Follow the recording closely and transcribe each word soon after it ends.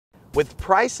With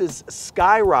prices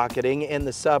skyrocketing in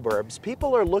the suburbs,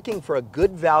 people are looking for a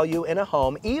good value in a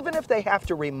home, even if they have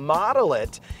to remodel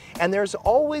it. And there's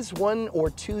always one or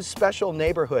two special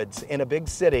neighborhoods in a big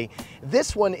city.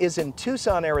 This one is in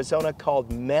Tucson, Arizona,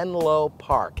 called Menlo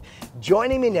Park.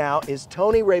 Joining me now is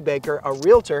Tony Ray Baker, a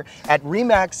realtor at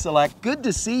RE/MAX Select. Good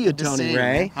to see you, Tony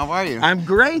Ray. How are you? I'm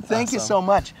great, thank you so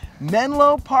much.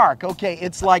 Menlo Park, okay,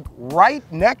 it's like right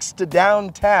next to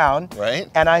downtown. Right.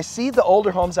 And I see the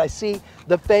older homes, I see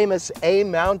the famous A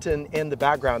Mountain in the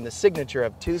background, the signature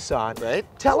of Tucson. Right.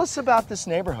 Tell us about this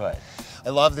neighborhood. I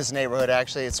love this neighborhood,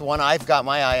 actually. It's one I've got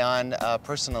my eye on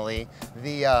personally.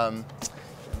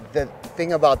 The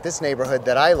thing about this neighborhood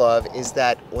that I love is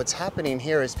that what's happening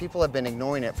here is people have been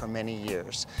ignoring it for many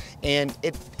years. And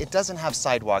it doesn't have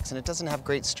sidewalks, and it doesn't have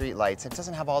great street lights. It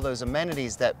doesn't have all those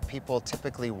amenities that people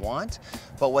typically want.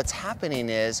 But what's happening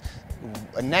is,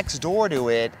 next door to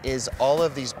it is all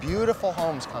of these beautiful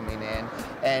homes coming in,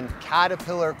 and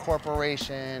Caterpillar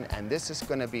Corporation, and this is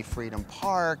going to be Freedom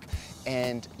Park,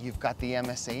 and you've got the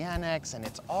MSA Annex, and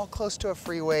it's all close to a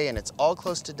freeway, and it's all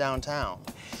close to downtown.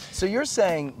 So you're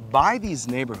saying buy these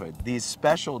neighborhoods, these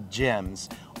special gems,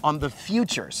 on the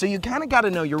future. So you kind of got to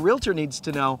know, your realtor needs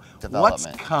to know what's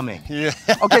coming. Yeah.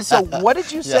 Okay, so what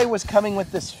did you say was coming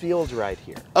with this field right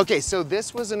here? Okay, so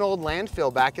this was an old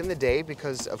landfill back in the day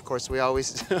because, of course, we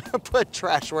always put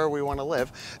trash where we want to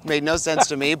live. It made no sense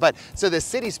to me, but so the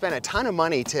city spent a ton of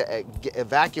money to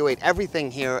evacuate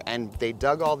everything here, and they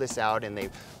dug all this out and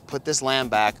they put this land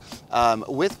back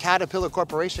with Caterpillar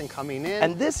Corporation coming in.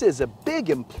 And this is a big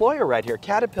employer right here.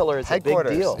 Caterpillar is a big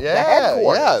deal. Yeah, the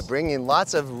headquarters. Yeah, bringing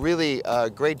lots of really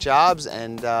great jobs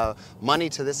and money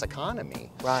to this economy.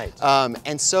 Right.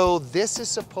 And so this is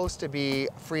supposed to be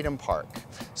Freedom Park.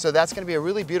 So that's going to be a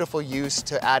really beautiful use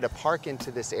to add a park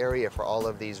into this area for all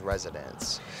of these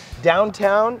residents.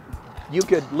 Downtown, you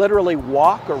could literally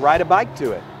walk or ride a bike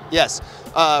to it. Yes,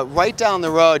 right down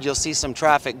the road you'll see some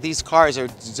traffic. These cars are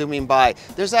zooming by.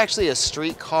 There's actually a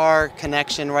streetcar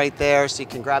connection right there, so you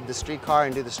can grab the streetcar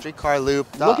and do the streetcar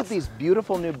loop. Look at these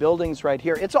beautiful new buildings right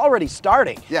here. It's already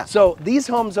starting. Yeah. So these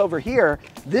homes over here,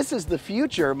 this is the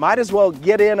future. Might as well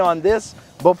get in on this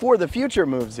before the future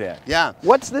moves in. Yeah.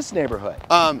 What's this neighborhood?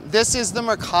 This is the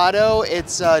Mercado.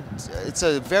 It's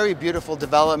a very beautiful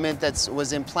development that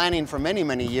was in planning for many,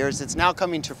 many years. It's now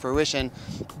coming to fruition.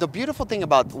 The beautiful thing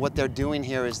about what they're doing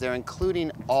here is they're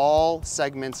including all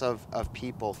segments of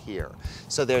people here.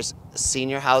 So there's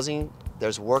senior housing,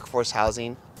 there's workforce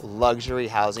housing, luxury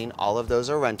housing, all of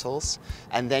those are rentals.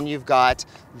 And then you've got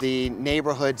the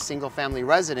neighborhood single-family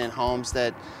resident homes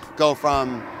that go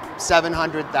from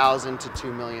 $700,000 to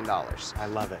 $2 million. I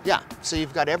love it. Yeah, so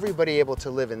you've got everybody able to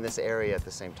live in this area at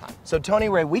the same time. So Tony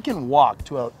Ray, we can walk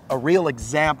to a real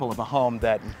example of a home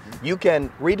that you can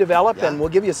redevelop, and we'll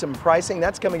give you some pricing.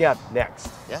 That's coming up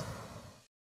next. Yeah.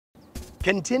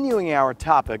 Continuing our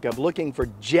topic of looking for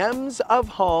gems of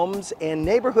homes in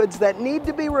neighborhoods that need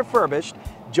to be refurbished,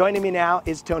 joining me now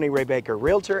is Tony Ray Baker,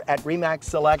 realtor at RE/MAX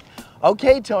Select.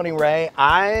 Okay, Tony Ray,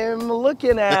 I'm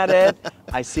looking at it.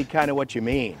 I see kind of what you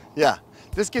mean. Yeah,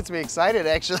 this gets me excited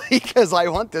actually because I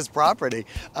want this property.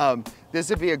 This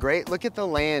would be a great, look at the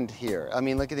land here. I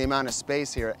mean, look at the amount of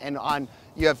space here. And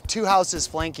you have two houses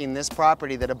flanking this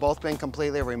property that have both been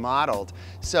completely remodeled.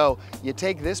 So you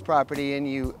take this property and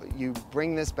you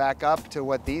bring this back up to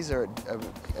what these are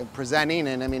presenting.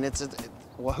 And I mean,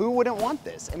 well, who wouldn't want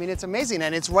this? I mean, it's amazing.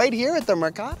 And it's right here at the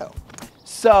Mercado.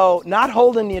 So not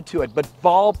holding you to it, but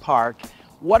ballpark,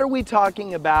 what are we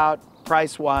talking about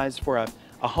price-wise for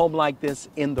a home like this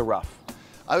in the rough?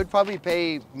 I would probably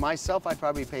pay, myself, I'd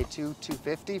probably pay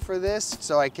 $250 for this,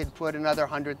 so I could put another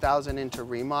 $100,000 into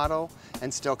remodel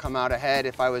and still come out ahead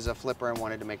if I was a flipper and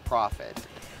wanted to make profit.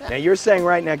 Yeah. Now you're saying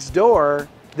right next door,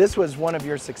 this was one of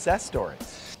your success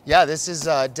stories. Yeah, this is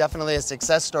definitely a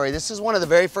success story. This is one of the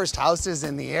very first houses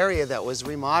in the area that was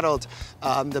remodeled.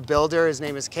 The builder, his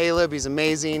name is Caleb, he's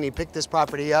amazing. He picked this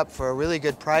property up for a really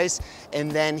good price,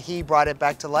 and then he brought it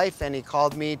back to life, and he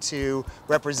called me to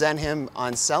represent him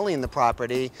on selling the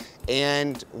property,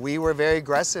 and we were very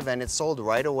aggressive, and it sold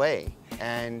right away.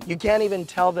 And you can't even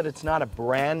tell that it's not a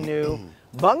brand new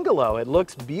bungalow. It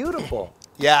looks beautiful.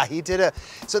 Yeah, he did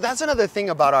so that's another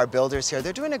thing about our builders here.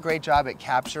 They're doing a great job at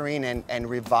capturing and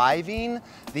reviving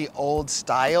the old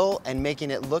style and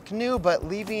making it look new, but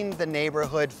leaving the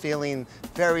neighborhood feeling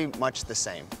very much the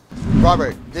same.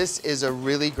 Robert, this is a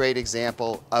really great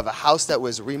example of a house that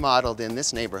was remodeled in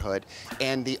this neighborhood,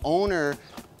 and the owner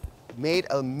made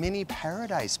a mini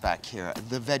paradise back here.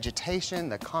 The vegetation,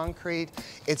 the concrete,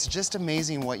 it's just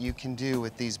amazing what you can do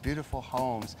with these beautiful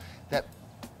homes that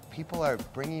people are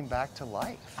bringing back to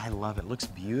life. I love it. Looks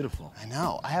beautiful. I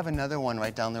know. I have another one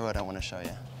right down the road I want to show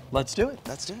you. Let's do it.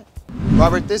 Let's do it.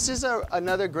 Robert, this is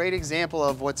another great example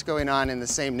of what's going on in the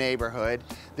same neighborhood.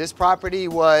 This property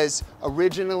was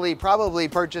originally probably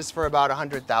purchased for about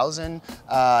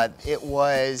 $100,000. It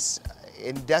was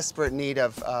in desperate need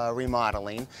of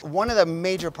remodeling. One of the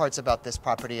major parts about this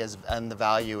property and the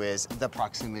value is the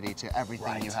proximity to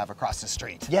everything you have across the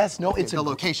street. Yes, no, the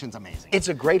location's amazing. It's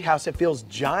a great house. It feels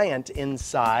giant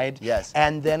inside. Yes.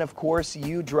 And then of course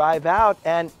you drive out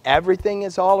and everything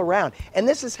is all around. And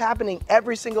this is happening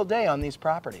every single day on these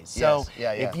properties. So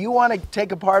if you want to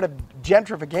take a part of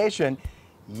gentrification,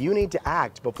 you need to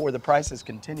act before the prices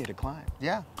continue to climb.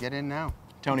 Yeah, get in now.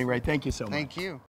 Tony Ray, thank you so much. Thank you.